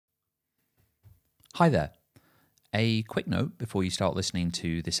Hi there. A quick note before you start listening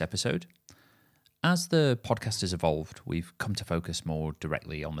to this episode. As the podcast has evolved, we've come to focus more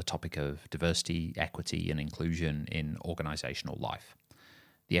directly on the topic of diversity, equity, and inclusion in organisational life.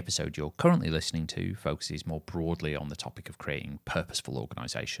 The episode you're currently listening to focuses more broadly on the topic of creating purposeful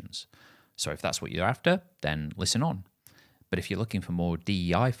organisations. So if that's what you're after, then listen on. But if you're looking for more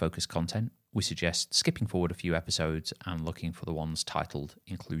DEI-focused content, we suggest skipping forward a few episodes and looking for the ones titled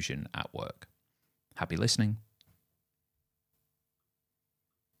Inclusion at Work. Happy listening.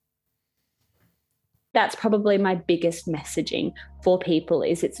 That's probably my biggest messaging for people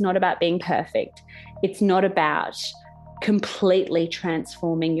is it's not about being perfect. It's not about completely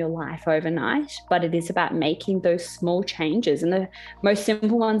transforming your life overnight, but it is about making those small changes. And the most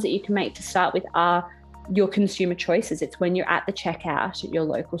simple ones that you can make to start with are your consumer choices. It's when you're at the checkout at your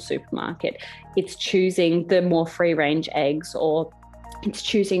local supermarket. It's choosing the more free-range eggs, or it's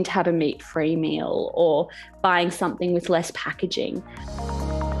choosing to have a meat-free meal, or buying something with less packaging.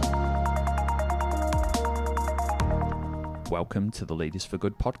 Welcome to the Leaders for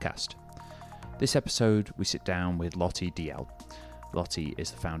Good podcast. This episode, we sit down with Lottie DL. Lottie is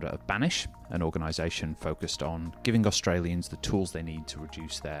the founder of Banish, an organisation focused on giving Australians the tools they need to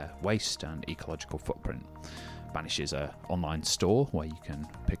reduce their waste and ecological footprint. Banish is an online store where you can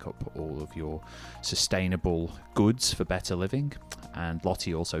pick up all of your sustainable goods for better living. And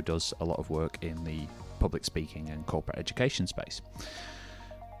Lottie also does a lot of work in the public speaking and corporate education space.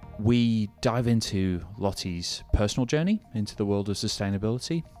 We dive into Lottie's personal journey into the world of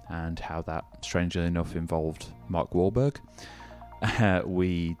sustainability and how that, strangely enough, involved Mark Wahlberg.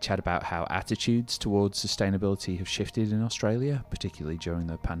 We chat about how attitudes towards sustainability have shifted in Australia, particularly during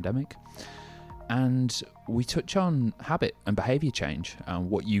the pandemic. And we touch on habit and behaviour change and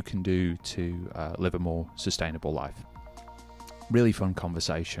what you can do to live a more sustainable life. Really fun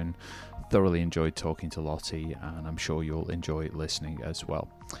conversation. Thoroughly enjoyed talking to Lottie, and I'm sure you'll enjoy listening as well.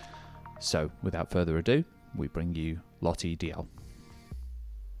 So, without further ado, we bring you Lottie DL.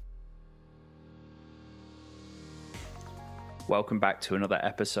 Welcome back to another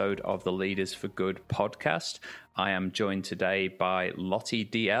episode of the Leaders for Good podcast. I am joined today by Lottie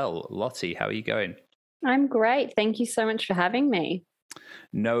DL. Lottie, how are you going? I'm great. Thank you so much for having me.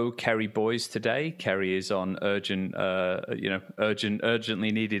 No Kerry boys today. Kerry is on urgently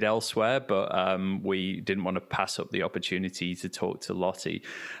needed elsewhere, but we didn't want to pass up the opportunity to talk to Lottie.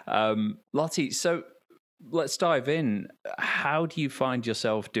 Lottie, so let's dive in. How do you find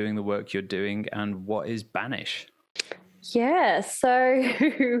yourself doing the work you're doing, and what is Banish? Yeah, so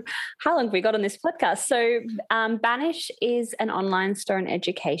how long have we got on this podcast? So Banish is an online store and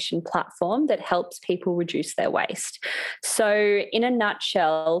education platform that helps people reduce their waste. So in a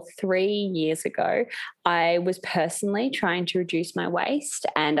nutshell, 3 years ago, I was personally trying to reduce my waste,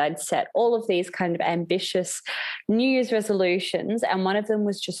 and I'd set all of these kind of ambitious New Year's resolutions, and one of them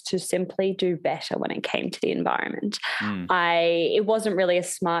was just to simply do better when it came to the environment. It wasn't really a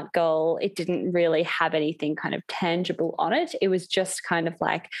smart goal. It didn't really have anything kind of tangible on it. It was just kind of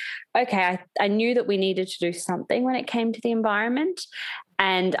like, okay, I knew that we needed to do something when it came to the environment,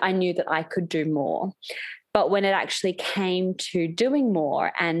 and I knew that I could do more. But when it actually came to doing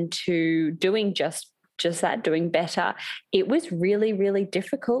more and to doing just that, doing better, it was really, really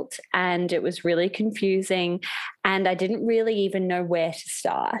difficult, and it was really confusing, and I didn't really even know where to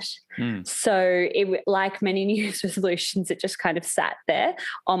start. So like many New Year's resolutions, it just kind of sat there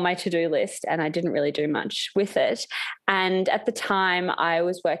on my to-do list, and I didn't really do much with it. And at the time, I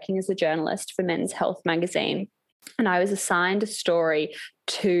was working as a journalist for Men's Health magazine, and I was assigned a story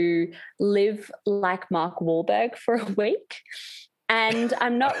to live like Mark Wahlberg for a week. And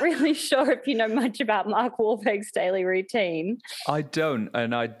I'm not really sure if you know much about Mark Wahlberg's daily routine. I don't,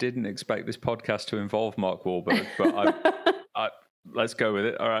 and I didn't expect this podcast to involve Mark Wahlberg, but let's go with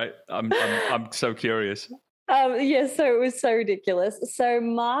it. All right, I'm so curious. So it was so ridiculous. So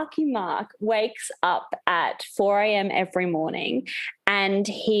Marky Mark wakes up at 4 a.m. every morning, and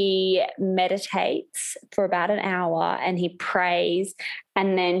he meditates for about an hour, and he prays,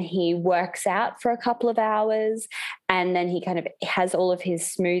 and then he works out for a couple of hours, and then he kind of has all of his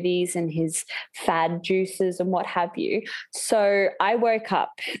smoothies and his fad juices and what have you. So I woke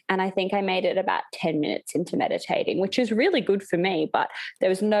up, and I think I made it about 10 minutes into meditating, which is really good for me, but there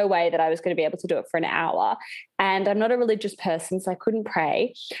was no way that I was going to be able to do it for an hour. And I'm not a religious person, so I couldn't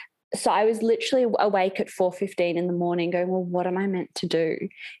pray. So I was literally awake at 4:15 in the morning going, well, what am I meant to do?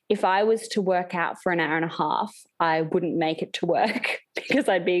 If I was to work out for an hour and a half, I wouldn't make it to work because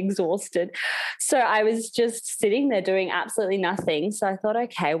I'd be exhausted. So I was just sitting there doing absolutely nothing. So I thought,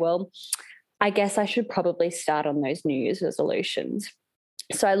 okay, well, I guess I should probably start on those New Year's resolutions.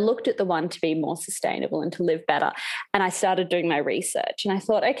 So I looked at the one to be more sustainable and to live better. And I started doing my research. And I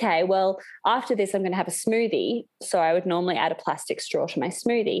thought, okay, well, after this, I'm going to have a smoothie. So I would normally add a plastic straw to my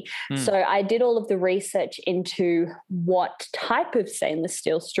smoothie. So I did all of the research into what type of stainless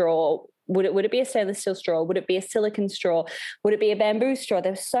steel straw. Would it be a stainless steel straw? Would it be a silicone straw? Would it be a bamboo straw?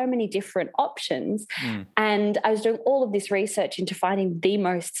 There were so many different options. And I was doing all of this research into finding the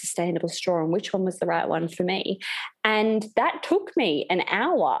most sustainable straw and which one was the right one for me. And that took me an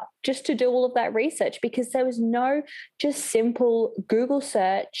hour just to do all of that research, because there was no just simple Google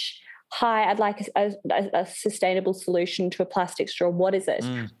search. Hi, I'd like a sustainable solution to a plastic straw. What is it?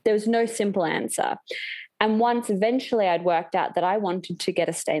 There was no simple answer. And once eventually I'd worked out that I wanted to get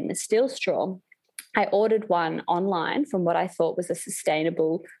a stainless steel straw, I ordered one online from what I thought was a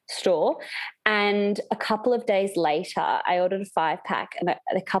sustainable store. And a couple of days later, I ordered a 5-pack, and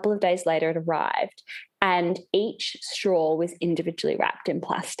a couple of days later it arrived, and each straw was individually wrapped in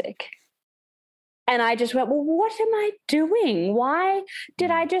plastic. And I just went, well, what am I doing? Why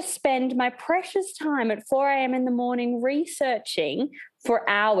did I just spend my precious time at 4 a.m. in the morning researching for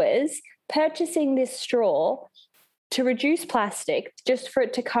hours, purchasing this straw to reduce plastic, just for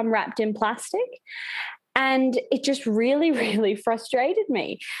it to come wrapped in plastic? And it just really, really frustrated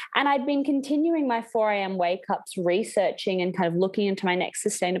me. And I'd been continuing my 4 a.m. wake-ups, researching and kind of looking into my next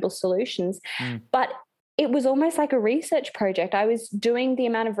sustainable solutions. But it was almost like a research project. I was doing the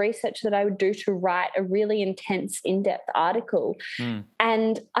amount of research that I would do to write a really intense, in-depth article.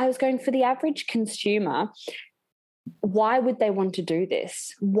 And I was going, for the average consumer, why would they want to do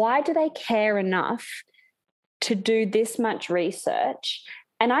this? Why do they care enough to do this much research?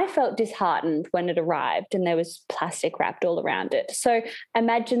 And I felt disheartened when it arrived and there was plastic wrapped all around it. So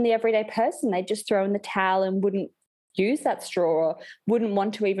imagine the everyday person, they just throw in the towel and wouldn't use that straw, or wouldn't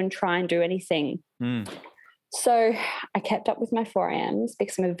want to even try and do anything. So I kept up with my 4 a.m.s,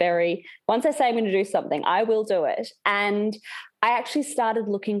 because once I say I'm going to do something, I will do it. And I actually started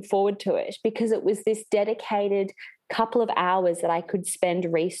looking forward to it, because it was this dedicated couple of hours that I could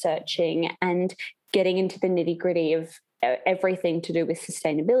spend researching and getting into the nitty-gritty of everything to do with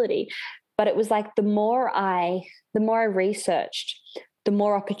sustainability. But it was like the more I researched, the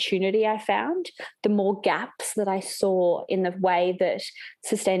more opportunity I found, the more gaps that I saw in the way that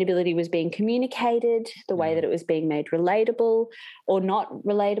sustainability was being communicated, the way that it was being made relatable or not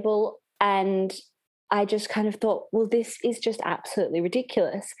relatable. And I just kind of thought, well, this is just absolutely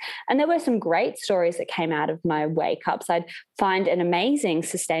ridiculous. And there were some great stories that came out of my wake-ups. I'd find an amazing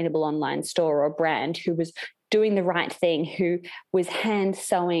sustainable online store or brand who was doing the right thing, who was hand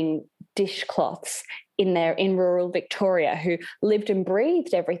sewing dishcloths in rural Victoria, who lived and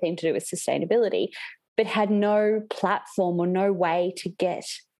breathed everything to do with sustainability, but had no platform or no way to get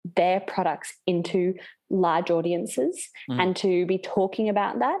their products into large audiences and to be talking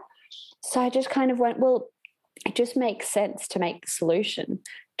about that. So I just kind of went, well, it just makes sense to make the solution,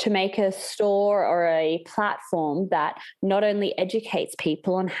 to make a store or a platform that not only educates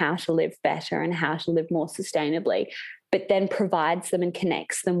people on how to live better and how to live more sustainably, but then provides them and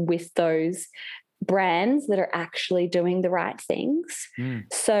connects them with those brands that are actually doing the right things.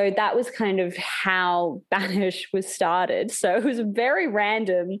 So that was kind of how Banish was started. So it was a very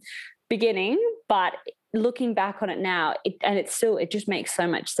random beginning, but looking back on it now, it just makes so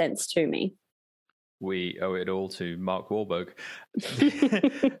much sense to me. We owe it all to Mark Wahlberg.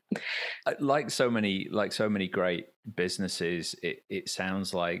 like so many great businesses, it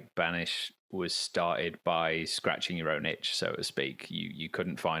sounds like Banish was started by scratching your own itch, so to speak. You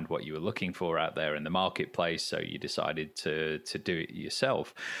couldn't find what you were looking for out there in the marketplace, so you decided to do it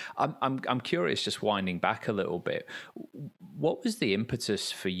yourself. I'm curious, just winding back a little bit, what was the impetus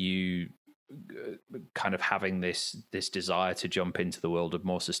for you kind of having this desire to jump into the world of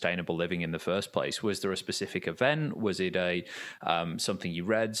more sustainable living in the first place? Was there a specific event? Was it something you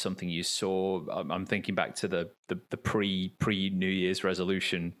read, something you saw? I'm thinking back to the pre New Year's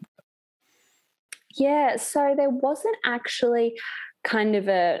resolution. Yeah, so there wasn't actually kind of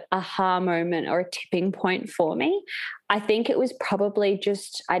a aha moment or a tipping point for me. I think it was probably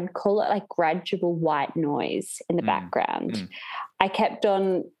just, I'd call it like gradual white noise in the background. I kept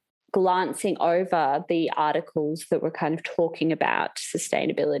on glancing over the articles that were kind of talking about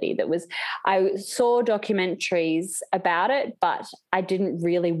sustainability. I saw documentaries about it, but I didn't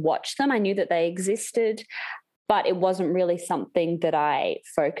really watch them. I knew that they existed, but it wasn't really something that I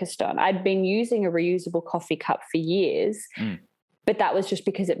focused on. I'd been using a reusable coffee cup for years, but that was just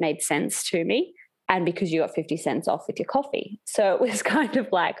because it made sense to me and because you got 50 cents off with your coffee. So it was kind of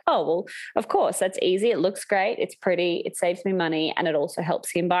like, oh, well, of course, that's easy. It looks great. It's pretty. It saves me money, and it also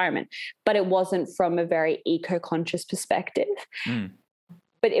helps the environment. But it wasn't from a very eco-conscious perspective.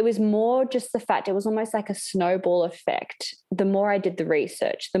 But it was more just the fact, it was almost like a snowball effect. The more I did the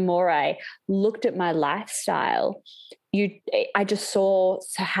research, the more I looked at my lifestyle, I just saw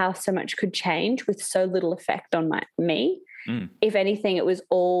how so much could change with so little effect on me. If anything, it was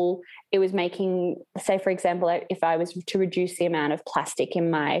making, say, for example, if I was to reduce the amount of plastic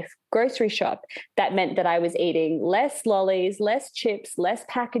in my grocery shop, that meant that I was eating less lollies, less chips, less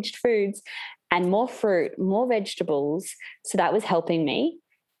packaged foods, and more fruit, more vegetables. So that was helping me.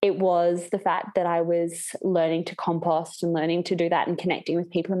 It was the fact that I was learning to compost and learning to do that and connecting with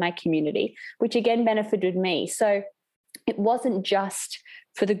people in my community, which again benefited me. So it wasn't just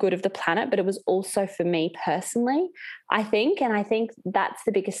for the good of the planet, but it was also for me personally, I think. And I think that's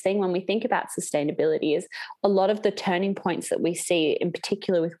the biggest thing when we think about sustainability, is a lot of the turning points that we see, in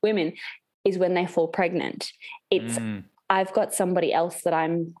particular with women, is when they fall pregnant. It's, I've got somebody else that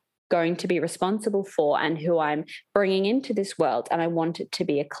I'm going to be responsible for and who I'm bringing into this world, and I want it to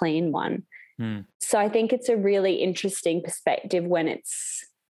be a clean one. So I think it's a really interesting perspective when it's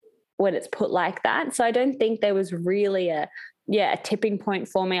put like that. So I don't think there was really a tipping point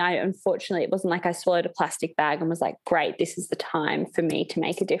for me. Unfortunately, it wasn't like I swallowed a plastic bag and was like, great, this is the time for me to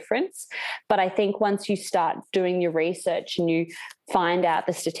make a difference. But I think once you start doing your research and you find out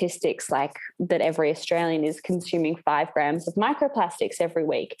the statistics, like that every Australian is consuming 5 grams of microplastics every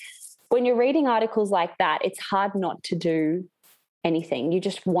week, when you're reading articles like that, it's hard not to do anything. You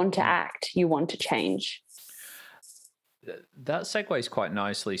just want to act. You want to change. That segues quite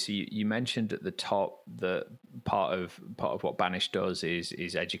nicely. So you mentioned at the top that part of what Banish does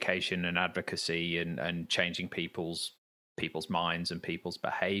is education and advocacy and changing people's minds and people's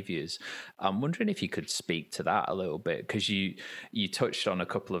behaviors. I'm wondering if you could speak to that a little bit, because you touched on a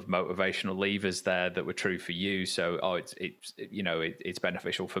couple of motivational levers there that were true for you. So it's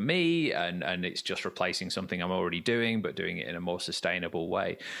beneficial for me, and it's just replacing something I'm already doing, but doing it in a more sustainable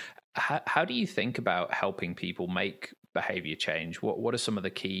way. How do you think about helping people make behavior change? What are some of the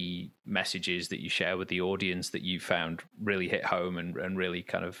key messages that you share with the audience that you found really hit home and really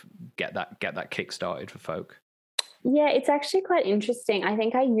kind of get that kick started for folk? Yeah, it's actually quite interesting. I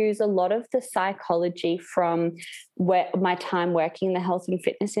think I use a lot of the psychology from my time working in the health and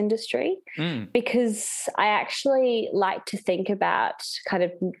fitness industry, because I actually like to think about kind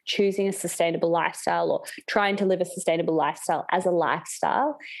of choosing a sustainable lifestyle or trying to live a sustainable lifestyle as a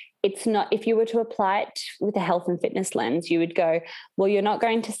lifestyle. It's not, if you were to apply it with a health and fitness lens, you would go, well, you're not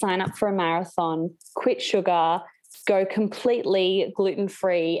going to sign up for a marathon, quit sugar, go completely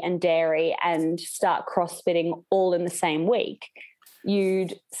gluten-free and dairy and start CrossFitting all in the same week.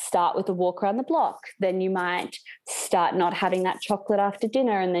 You'd start with a walk around the block. Then you might start not having that chocolate after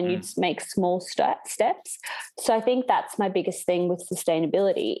dinner, and then you'd make small steps. So I think that's my biggest thing with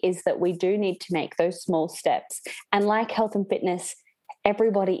sustainability, is that we do need to make those small steps. And like health and fitness,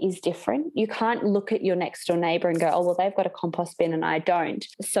 everybody is different. You can't look at your next door neighbor and go, oh, well, they've got a compost bin and I don't,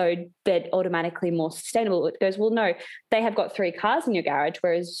 so they're automatically more sustainable. It goes, well, no, they have got 3 cars in your garage,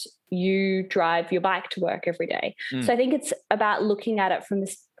 whereas you drive your bike to work every day. So I think it's about looking at it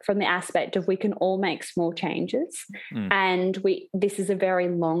from the aspect of we can all make small changes, and this is a very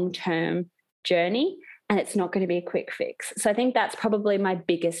long-term journey, and it's not going to be a quick fix. So I think that's probably my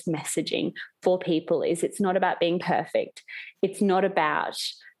biggest messaging for people, is it's not about being perfect. It's not about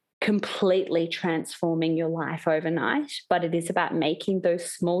completely transforming your life overnight, but it is about making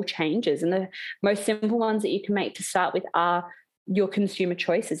those small changes. And the most simple ones that you can make to start with are your consumer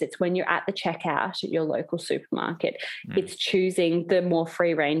choices. It's when you're at the checkout at your local supermarket. It's choosing the more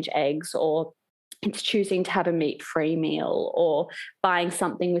free-range eggs, or it's choosing to have a meat-free meal, or buying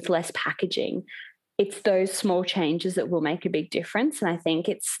something with less packaging. It's those small changes that will make a big difference. And I think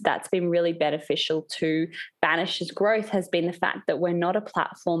that's been really beneficial to Banish's growth, has been the fact that we're not a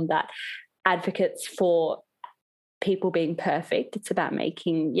platform that advocates for people being perfect. It's about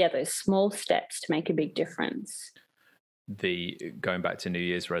making, those small steps to make a big difference. Going back to New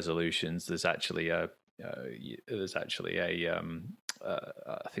Year's resolutions, there's actually I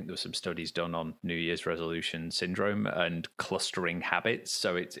think there were some studies done on New Year's resolution syndrome and clustering habits.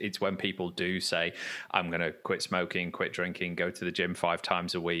 So it's when people do say, I'm going to quit smoking, quit drinking, go to the gym 5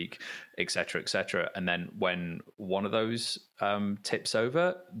 times a week, et cetera, and then when one of those tips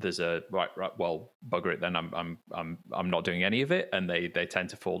over, there's a right, well, bugger it, then I'm not doing any of it, and they tend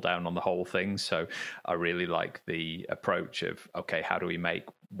to fall down on the whole thing. So I really like the approach of, okay, how do we make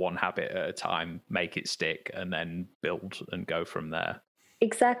one habit at a time, make it stick, and then build and go from there.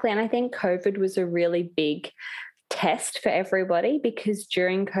 Exactly. And I think COVID was a really big test for everybody, because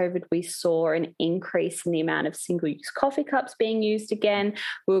during COVID, we saw an increase in the amount of single-use coffee cups being used again.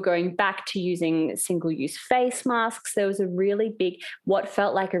 We were going back to using single-use face masks. There was a really big, what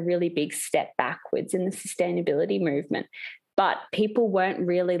felt like a really big step backwards in the sustainability movement. But people weren't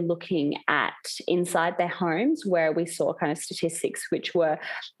really looking at inside their homes, where we saw kind of statistics which were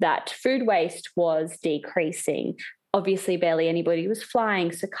that food waste was decreasing. Obviously, barely anybody was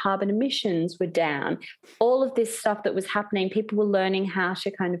flying, so carbon emissions were down. All of this stuff that was happening, people were learning how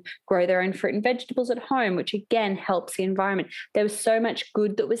to kind of grow their own fruit and vegetables at home, which again helps the environment. There was so much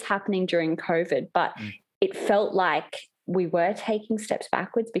good that was happening during COVID, but it felt like we were taking steps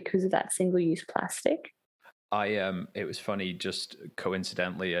backwards because of that single-use plastic. It was funny, just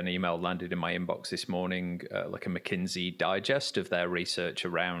coincidentally, an email landed in my inbox this morning, like a McKinsey digest of their research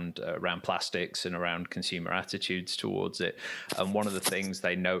around plastics and around consumer attitudes towards it. And one of the things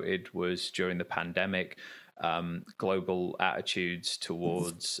they noted was during the pandemic, global attitudes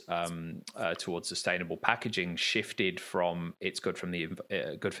towards sustainable packaging shifted from it's good for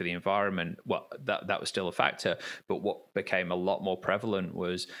the environment. Well, that was still a factor, but what became a lot more prevalent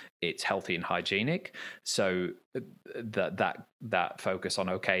was it's healthy and hygienic. So that focus on,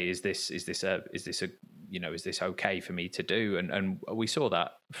 okay, is this okay for me to do? And we saw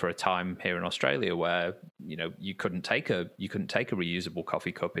that for a time here in Australia, where you couldn't take a reusable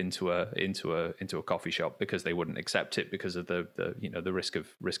coffee cup into a coffee shop because they wouldn't accept it because of the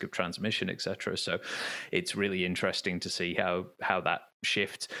risk of transmission, etc. So it's really interesting to see how that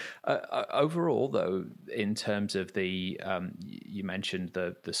shift. Overall, though, in terms of the you mentioned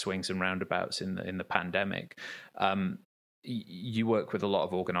the swings and roundabouts in the pandemic. You work with a lot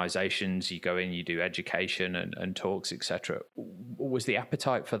of organizations, you go in, you do education and talks, etc. Was the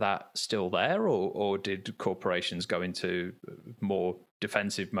appetite for that still there, or did corporations go into more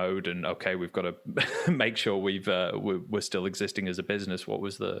defensive mode and, okay, we've got to make sure we're still existing as a business? What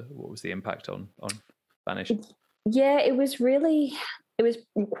was the impact on Banish? Yeah, it was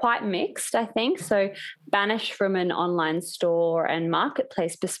quite mixed, I think. So Banish, from an online store and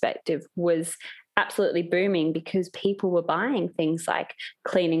marketplace perspective, was absolutely booming because people were buying things like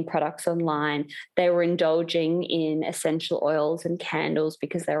cleaning products online. They were indulging in essential oils and candles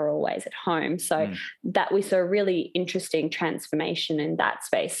because they were always at home. So that we saw a really interesting transformation in that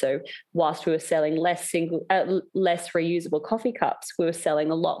space. So whilst we were selling less reusable coffee cups, we were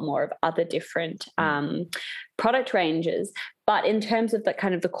selling a lot more of other different product ranges. But in terms of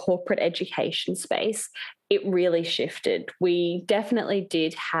the corporate education space, it really shifted. We definitely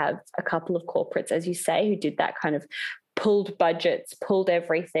did have a couple of corporates, as you say, who did that kind of pulled budgets, pulled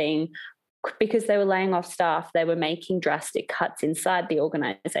everything, because they were laying off staff. They were making drastic cuts inside the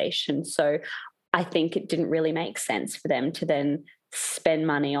organization. So I think it didn't really make sense for them to then spend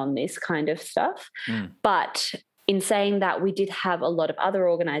money on this kind of stuff. But in saying that, we did have a lot of other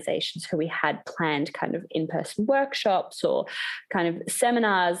organizations who we had planned kind of in-person workshops or kind of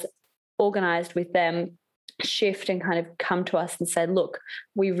seminars organized with them shift and kind of come to us and say, look,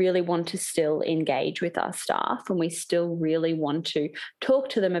 we really want to still engage with our staff and we still really want to talk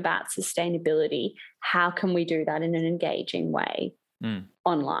to them about sustainability. How can we do that in an engaging way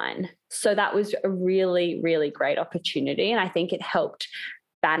online? So that was a really, really great opportunity. And I think it helped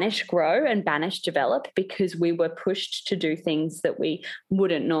Banish grow and Banish develop because we were pushed to do things that we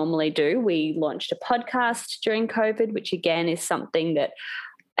wouldn't normally do. We launched a podcast during COVID, which again is something that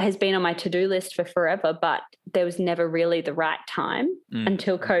has been on my to-do list for forever, but there was never really the right time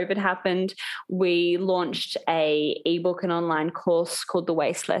until COVID happened. We launched a ebook and online course called the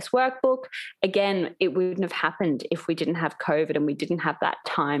Waste Less Workbook. Again, it wouldn't have happened if we didn't have COVID and we didn't have that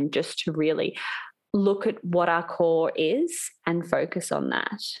time just to really look at what our core is and focus on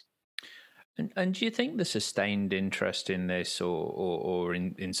that. And do you think the sustained interest in this, or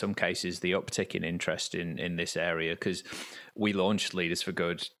in some cases the uptick in interest in this area, because we launched Leaders for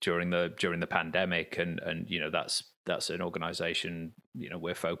Good during the pandemic, and that's an organization,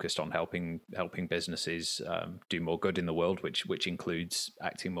 we're focused on helping businesses do more good in the world, which includes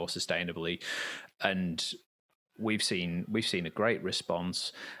acting more sustainably, and we've seen a great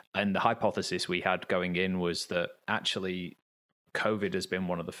response. And the hypothesis we had going in was that actually COVID has been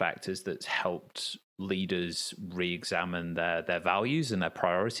one of the factors that's helped leaders re-examine their values and their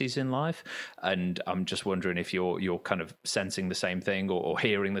priorities in life. And I'm just wondering if you're kind of sensing the same thing or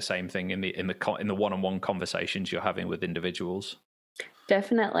hearing the same thing in the one-on-one conversations you're having with individuals.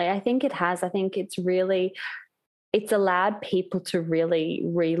 Definitely. I think it has. I think it's allowed people to really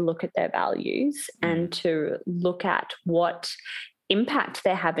re-look at their values and to look at what impact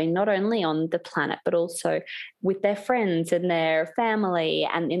they're having, not only on the planet, but also with their friends and their family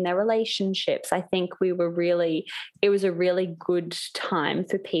and in their relationships. I think it was a really good time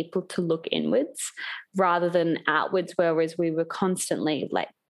for people to look inwards rather than outwards, whereas we were constantly like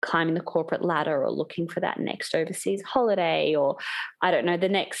climbing the corporate ladder or looking for that next overseas holiday or, I don't know, the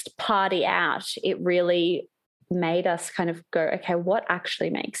next party out. It really made us kind of go, okay, what actually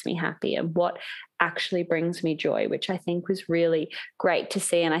makes me happy and what actually brings me joy, which I think was really great to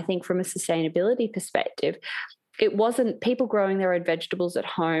see. And I think from a sustainability perspective, it wasn't people growing their own vegetables at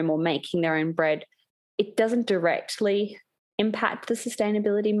home or making their own bread. It doesn't directly impact the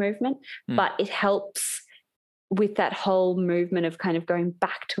sustainability movement, but it helps with that whole movement of kind of going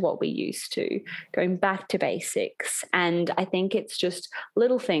back to what we used to, going back to basics. And I think it's just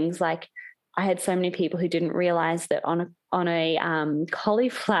little things like I had so many people who didn't realize that on a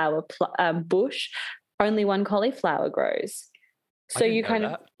cauliflower bush, only one cauliflower grows. So you kind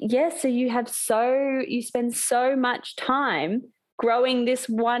of, so you spend so much time growing this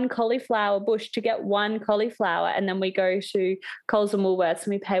one cauliflower bush to get one cauliflower. And then we go to Coles and Woolworths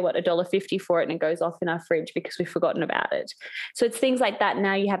and we pay $1.50 for it and it goes off in our fridge because we've forgotten about it. So it's things like that.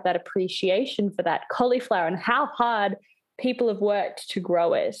 Now you have that appreciation for that cauliflower and how hard people have worked to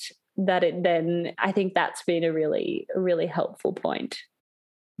grow it, that it then, I think that's been a really helpful point.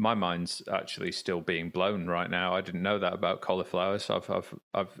 My mind's actually still being blown right now. I didn't know that about cauliflower. So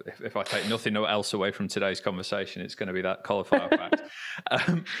if I take nothing else away from today's conversation, it's going to be that cauliflower fact.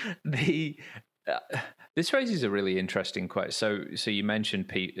 This raises a really interesting question. So you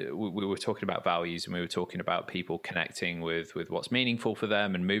mentioned we were talking about values and we were talking about people connecting with what's meaningful for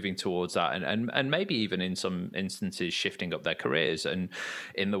them and moving towards that and maybe even in some instances shifting up their careers and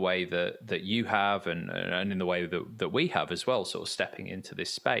in the way that you have and in the way that we have as well, sort of stepping into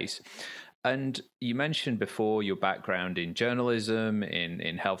this space. And you mentioned before your background in journalism,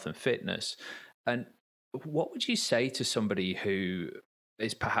 in health and fitness. And what would you say to somebody who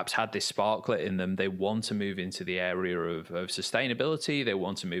is perhaps had this spark lit in them? They want to move into the area of sustainability. They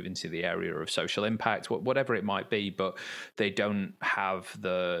want to move into the area of social impact, whatever it might be, but they don't have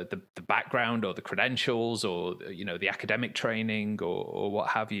the background or the credentials or, you know, the academic training or what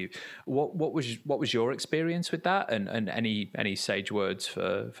have you. What was your experience with that? And any sage words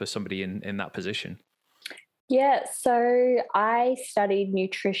for somebody in that position? Yeah, so I studied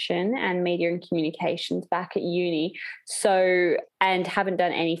nutrition and media and communications back at uni, and haven't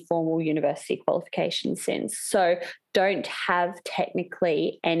done any formal university qualifications since. So don't have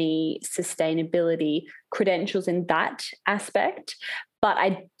technically any sustainability credentials in that aspect, but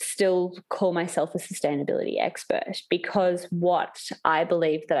I still call myself a sustainability expert because what I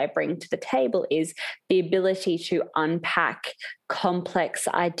believe that I bring to the table is the ability to unpack complex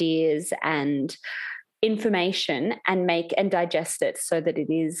ideas and information and make and digest it so that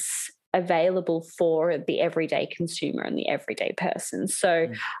it is available for the everyday consumer and the everyday person. So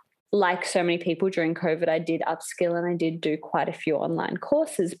like so many people during COVID, I did upskill and I did do quite a few online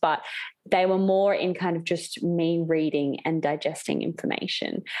courses, but they were more in kind of just me reading and digesting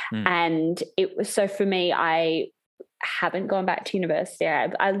information. And it was, so for me, I haven't gone back to university.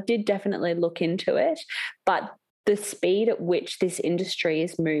 I did definitely look into it, but the speed at which this industry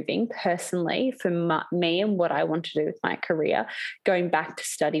is moving personally for me and what I want to do with my career, going back to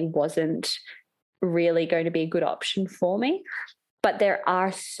study wasn't really going to be a good option for me. But there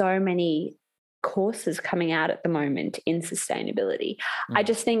are so many courses coming out at the moment in sustainability. I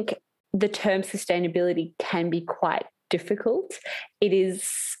just think the term sustainability can be quite difficult.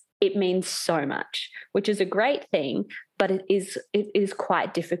 It means so much, which is a great thing, but it is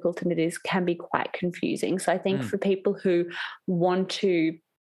quite difficult and can be quite confusing. So I think for people who want to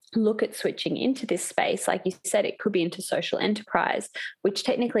look at switching into this space, like you said, it could be into social enterprise, which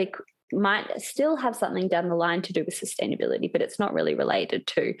technically might still have something down the line to do with sustainability, but it's not really related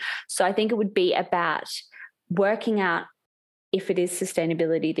to. So I think it would be about working out, if it is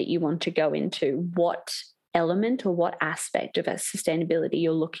sustainability that you want to go into, what element or what aspect of a sustainability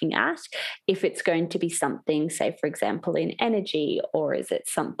you're looking at. If it's going to be something, say, for example, in energy, or is it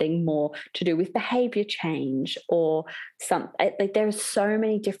something more to do with behavior change or like there are so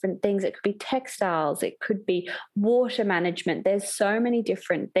many different things. It could be textiles, it could be water management. There's so many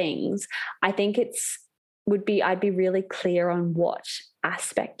different things. I think I'd be really clear on what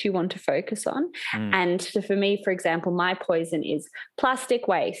aspect you want to focus on. And for me, for example, my poison is plastic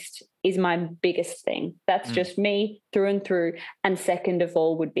waste is my biggest thing. That's just me through and through. And second of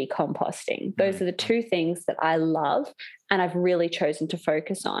all would be composting. Those are the two things that I love and I've really chosen to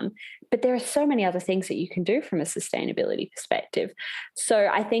focus on. But there are so many other things that you can do from a sustainability perspective. So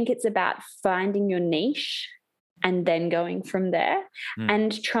I think it's about finding your niche and then going from there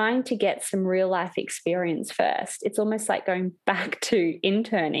and trying to get some real life experience first. It's almost like going back to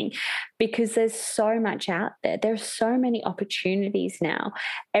interning because there's so much out there. There's so many opportunities now.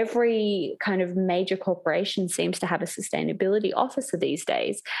 Every kind of major corporation seems to have a sustainability officer these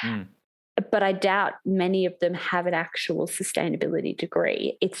days. But I doubt many of them have an actual sustainability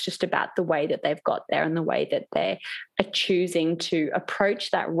degree. It's just about the way that they've got there and the way that they are choosing to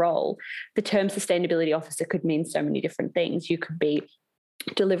approach that role. The term sustainability officer could mean so many different things. You could be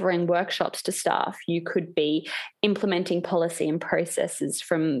delivering workshops to staff. You could be implementing policy and processes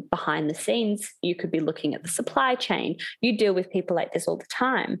from behind the scenes. You could be looking at the supply chain. You deal with people like this all the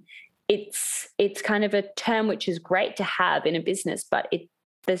time. It's kind of a term which is great to have in a business, but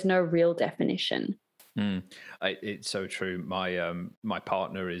there's no real definition. It's so true. My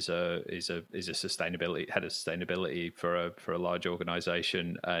partner is a sustainability head of sustainability for a large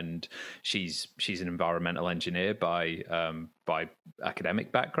organization, and she's an environmental engineer by academic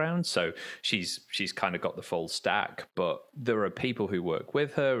background, so she's kind of got the full stack. But there are people who work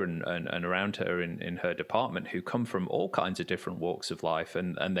with her and around her in her department who come from all kinds of different walks of life,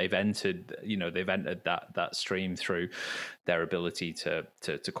 and they've entered that stream through their ability to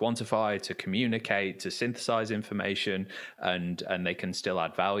quantify, to communicate, to synthesize information, and they can still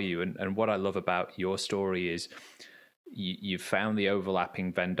add value. And what I love about your story is you've found the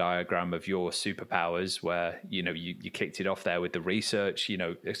overlapping Venn diagram of your superpowers, where you kicked it off there with the research.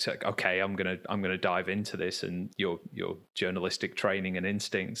 It's like, okay, I'm gonna dive into this, and your journalistic training and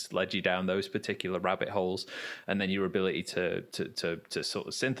instincts led you down those particular rabbit holes, and then your ability to sort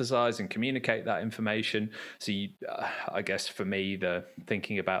of synthesize and communicate that information. So I guess for me, the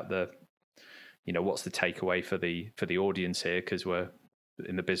thinking about what's the takeaway for the audience here, because we're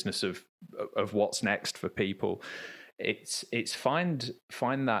in the business of what's next for people. It's find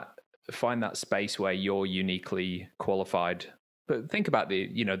that space where you're uniquely qualified. But think about the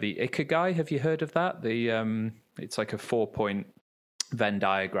Ikigai. Have you heard of that? It's like a 4-point Venn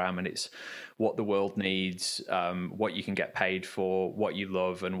diagram, and it's what the world needs, what you can get paid for, what you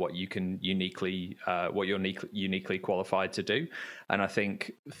love, and what you can uniquely qualified to do. And I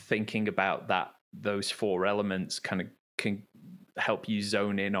think thinking about those 4 elements kind of can help you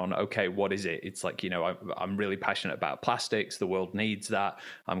zone in on, okay, what is it? It's like, I'm really passionate about plastics. The world needs that.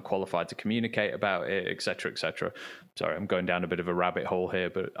 I'm qualified to communicate about it, et cetera, et cetera. Sorry, I'm going down a bit of a rabbit hole here,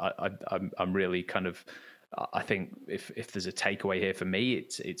 but I'm really kind of, I think if there's a takeaway here for me,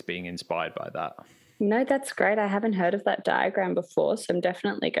 it's being inspired by that. No, that's great. I haven't heard of that diagram before, so I'm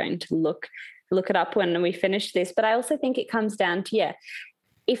definitely going to look it up when we finish this. But I also think it comes down to,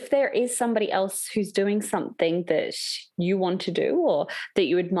 if there is somebody else who's doing something that you want to do or that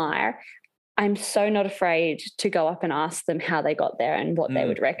you admire, I'm so not afraid to go up and ask them how they got there and what they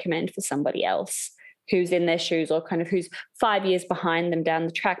would recommend for somebody else who's in their shoes, or kind of who's 5 years behind them down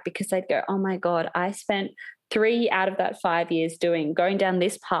the track, because they'd go, oh my God, I spent 3 out of that 5 years going down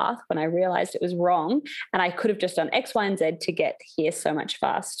this path when I realized it was wrong, and I could have just done X, Y, and Z to get here so much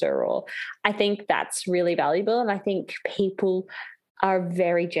faster. Or I think that's really valuable. And I think people are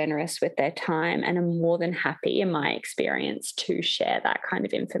very generous with their time and are more than happy, in my experience, to share that kind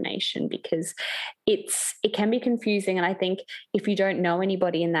of information, because it can be confusing. And I think if you don't know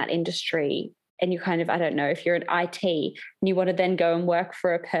anybody in that industry, and you kind of, I don't know, if you're in IT and you want to then go and work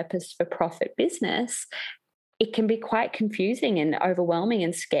for a purpose for profit business, it can be quite confusing and overwhelming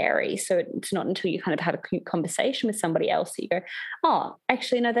and scary. So it's not until you kind of have a conversation with somebody else that you go, oh,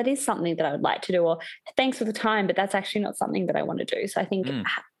 actually, no, that is something that I would like to do, or thanks for the time, but that's actually not something that I want to do. So I think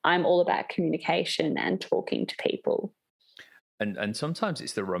I'm all about communication and talking to people. And sometimes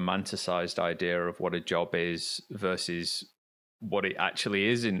it's the romanticized idea of what a job is versus what it actually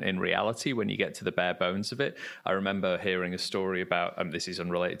is in reality when you get to the bare bones of it. I remember hearing a story about, this is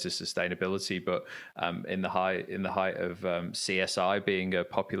unrelated to sustainability, but in the height of CSI being a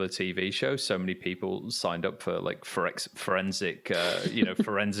popular TV show, so many people signed up for like forensic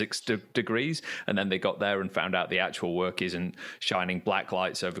forensics degrees, and then they got there and found out the actual work isn't shining black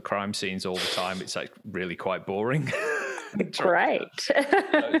lights over crime scenes all the time. It's like really quite boring. Right.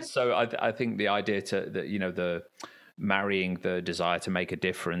 So I think the idea the marrying the desire to make a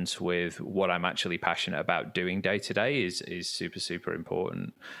difference with what I'm actually passionate about doing day to day is super, super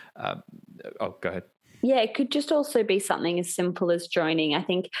important. Go ahead. Yeah, it could just also be something as simple as joining. I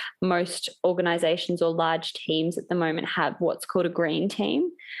think most organizations or large teams at the moment have what's called a green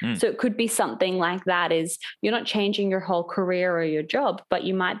team. So it could be something like that, is you're not changing your whole career or your job, but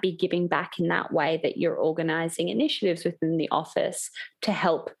you might be giving back in that way that you're organizing initiatives within the office to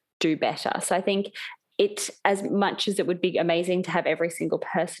help do better. So I think it, as much as it would be amazing to have every single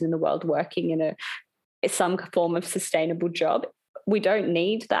person in the world working in a some form of sustainable job. We don't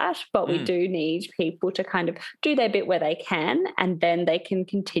need that, but we do need people to kind of do their bit where they can, and then they can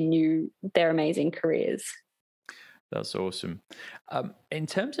continue their amazing careers. That's awesome. In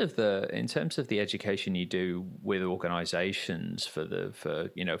terms of the education you do with organisations for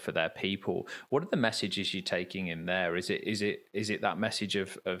their people, what are the messages you're taking in there? Is it that message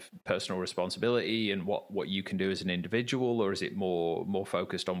of personal responsibility and what you can do as an individual, or is it more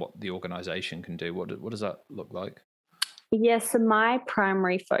focused on what the organisation can do? What does that look like? Yes, so my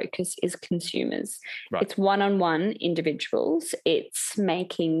primary focus is consumers. Right. It's one-on-one individuals. It's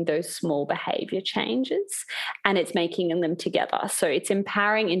making those small behavior changes, and it's making them together. So it's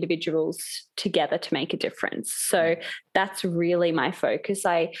empowering individuals together to make a difference. So that's really my focus.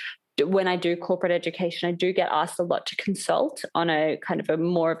 When I do corporate education, I do get asked a lot to consult on a kind of a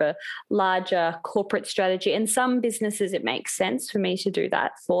more of a larger corporate strategy. In some businesses, it makes sense for me to do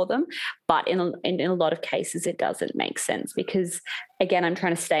that for them. But in a lot of cases, it doesn't make sense because, again, I'm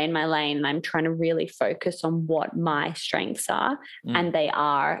trying to stay in my lane and I'm trying to really focus on what my strengths are. And they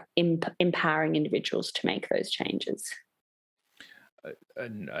are empowering individuals to make those changes.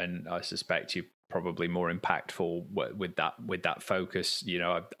 And I suspect you probably more impactful with that focus.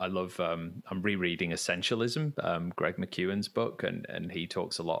 I love I'm rereading Essentialism, Greg McKeown's book, and he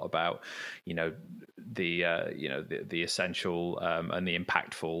talks a lot about the essential and the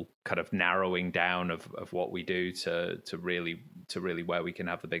impactful kind of narrowing down of what we do to really where we can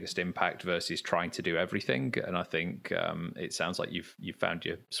have the biggest impact versus trying to do everything. And I think it sounds like you've found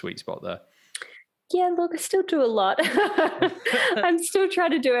your sweet spot there. Yeah, look, I still do a lot. I'm still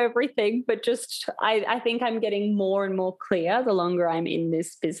trying to do everything, but I think I'm getting more and more clear the longer I'm in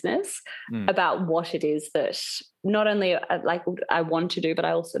this business about what it is that not only I want to do, but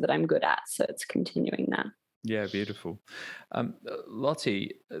that I'm good at. So it's continuing that. Yeah, beautiful.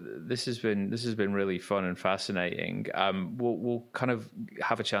 Lottie, this has been really fun and fascinating. We'll kind of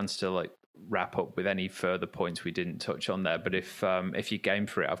have a chance to wrap up with any further points we didn't touch on there, but if you're game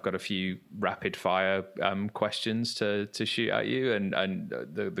for it, I've got a few rapid fire questions to shoot at you, and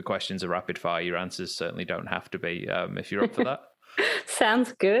the questions are rapid fire. Your answers certainly don't have to be, if you're up for that.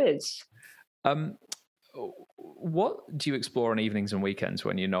 Sounds good. What do you explore on evenings and weekends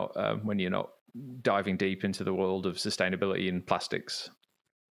when you're not diving deep into the world of sustainability and plastics?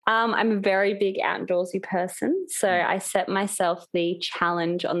 I'm a very big outdoorsy person. So I set myself the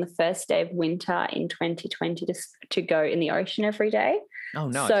challenge on the first day of winter in 2020 to go in the ocean every day. Oh,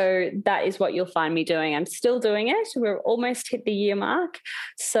 nice. So that is what you'll find me doing. I'm still doing it. We're almost hit the year mark.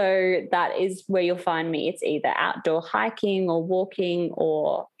 So that is where you'll find me. It's either outdoor hiking or walking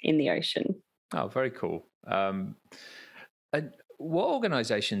or in the ocean. Oh, very cool. And what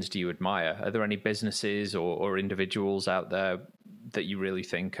organizations do you admire? Are there any businesses or individuals out there that you really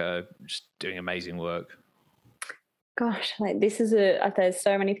think are just doing amazing work? Gosh, there's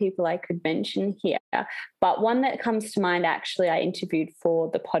so many people I could mention here, but one that comes to mind, actually, I interviewed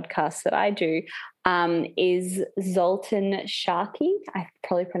for the podcast that I do, is Zoltan Sharkey. I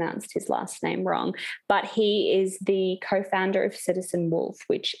probably pronounced his last name wrong, but he is the co-founder of Citizen Wolf,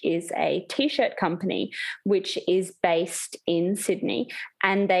 which is a T-shirt company which is based in Sydney,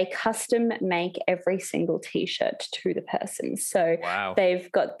 and they custom make every single T-shirt to the person. So wow.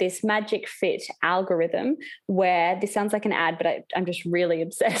 They've got this magic fit algorithm where, this sounds like an ad, but I'm just really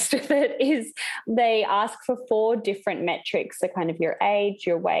obsessed with it, is they ask for 4 different metrics, so kind of your age,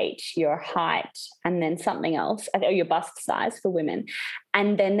 your weight, your height, and then something else, your bust size for women.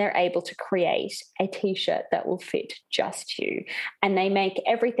 And then they're able to create a T-shirt that will fit just you. And they make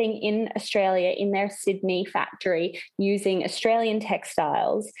everything in Australia, in their Sydney factory, using Australian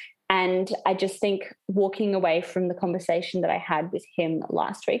textiles. And I just think walking away from the conversation that I had with him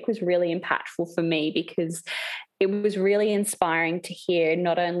last week was really impactful for me, because it was really inspiring to hear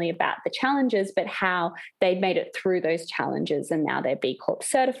not only about the challenges, but how they'd made it through those challenges, and now they're B Corp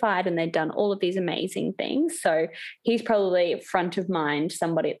certified and they've done all of these amazing things. So he's probably front of mind,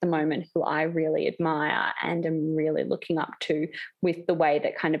 somebody at the moment who I really admire and am really looking up to, with the way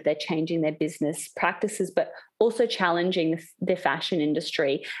that kind of they're changing their business practices, but also challenging the fashion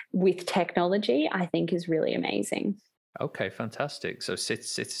industry with technology, I think is really amazing. Okay, fantastic. So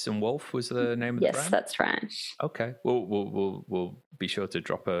Citizen Wolf was the name of the brand? Yes, that's right. Okay, we'll be sure to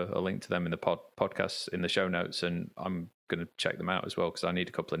drop a link to them in the podcast in the show notes, and I'm going to check them out as well, because I need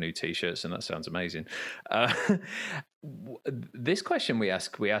a couple of new T-shirts, and that sounds amazing. This question we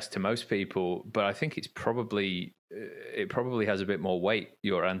ask to most people, but I think it probably has a bit more weight,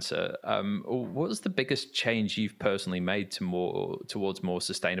 your answer. What's the biggest change you've personally made towards more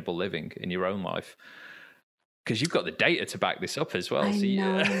sustainable living in your own life? Because you've got the data to back this up as well. I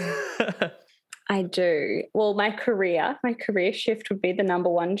know. I do. Well, my career shift would be the number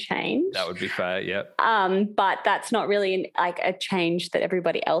one change. That would be fair, yeah. But that's not really like a change that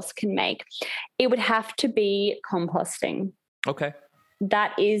everybody else can make. It would have to be composting. Okay.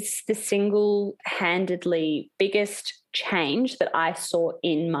 That is the single-handedly biggest change that I saw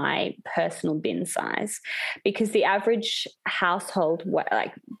in my personal bin size, because the average household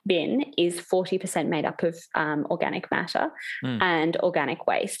bin is 40% made up of organic matter and organic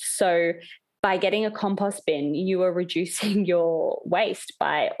waste. So by getting a compost bin, you are reducing your waste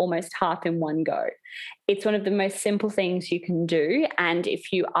by almost half in one go. It's one of the most simple things you can do. And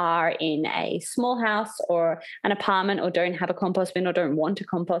if you are in a small house or an apartment or don't have a compost bin or don't want a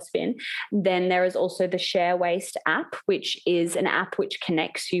compost bin, then there is also the Share Waste app, which is an app which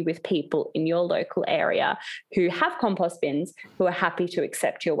connects you with people in your local area who have compost bins who are happy to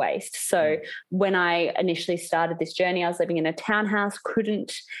accept your waste. So when I initially started this journey, I was living in a townhouse,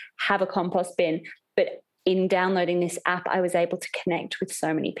 couldn't have a compost bin, but in downloading this app, I was able to connect with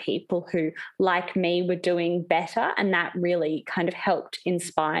so many people who, like me, were doing better. And that really kind of helped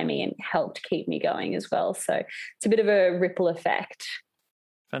inspire me and helped keep me going as well. So it's a bit of a ripple effect.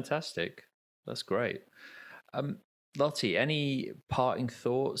 Fantastic. That's great. Lottie, any parting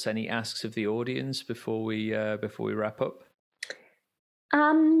thoughts, any asks of the audience before we wrap up?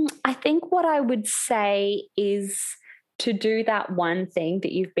 I think what I would say is to do that one thing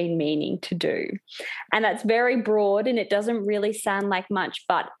that you've been meaning to do. And that's very broad and it doesn't really sound like much,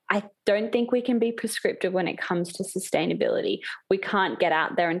 but I don't think we can be prescriptive when it comes to sustainability. We can't get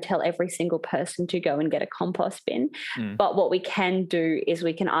out there and tell every single person to go and get a compost bin. But what we can do is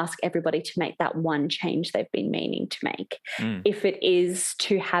we can ask everybody to make that one change they've been meaning to make. If it is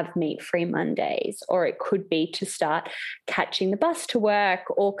to have meat-free Mondays, or it could be to start catching the bus to work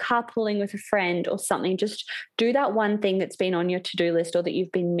or carpooling with a friend or something, just do that one thing that's been on your to-do list or that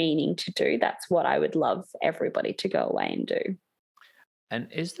you've been meaning to do. That's what I would love everybody to go away and do. And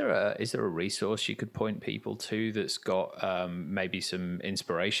is there a resource you could point people to that's got maybe some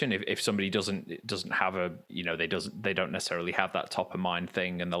inspiration if somebody doesn't have a, they don't necessarily have that top of mind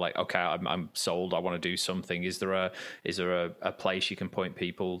thing and they're like, okay, I'm sold, I want to do something. Is there a place you can point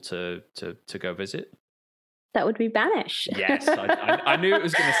people to go visit? That would be Banish. Yes, I knew it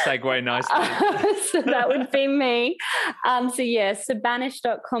was going to segue nicely. So that would be me. So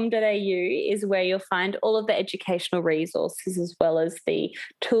banish.com.au is where you'll find all of the educational resources as well as the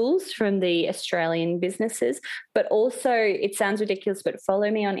tools from the Australian businesses. But also, it sounds ridiculous, but follow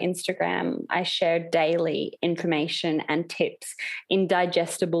me on Instagram. I share daily information and tips in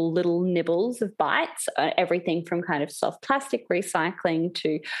digestible little nibbles of bites, everything from kind of soft plastic recycling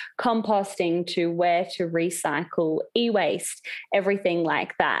to composting to where to recycle, e-waste, everything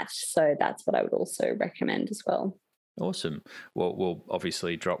like that. So that's what I would also recommend as well. Awesome. Well, we'll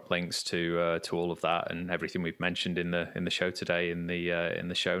obviously drop links to all of that and everything we've mentioned in the show today in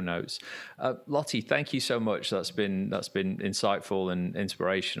the show notes. Lottie, thank you so much. That's been insightful and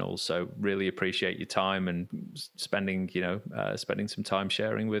inspirational. So really appreciate your time and spending some time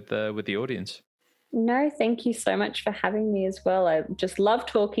sharing with the audience. No, thank you so much for having me as well. I just love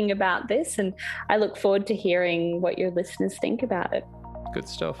talking about this and I look forward to hearing what your listeners think about it. Good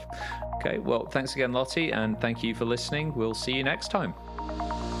stuff. Okay, well, thanks again, Lottie, and thank you for listening. We'll see you next time.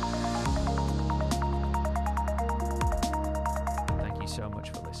 Thank you so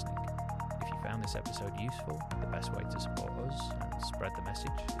much for listening. If you found this episode useful, the best way to support us and spread the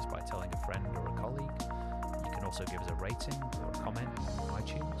message is by telling a friend or a colleague. You can also give us a rating or a comment on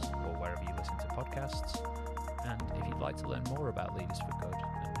iTunes or wherever you listen to podcasts. And if you'd like to learn more about Leaders for Good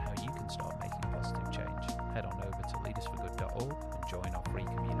and how you can start making positive change, head on over to leadersforgood.org and join our free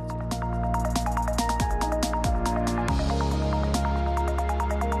community.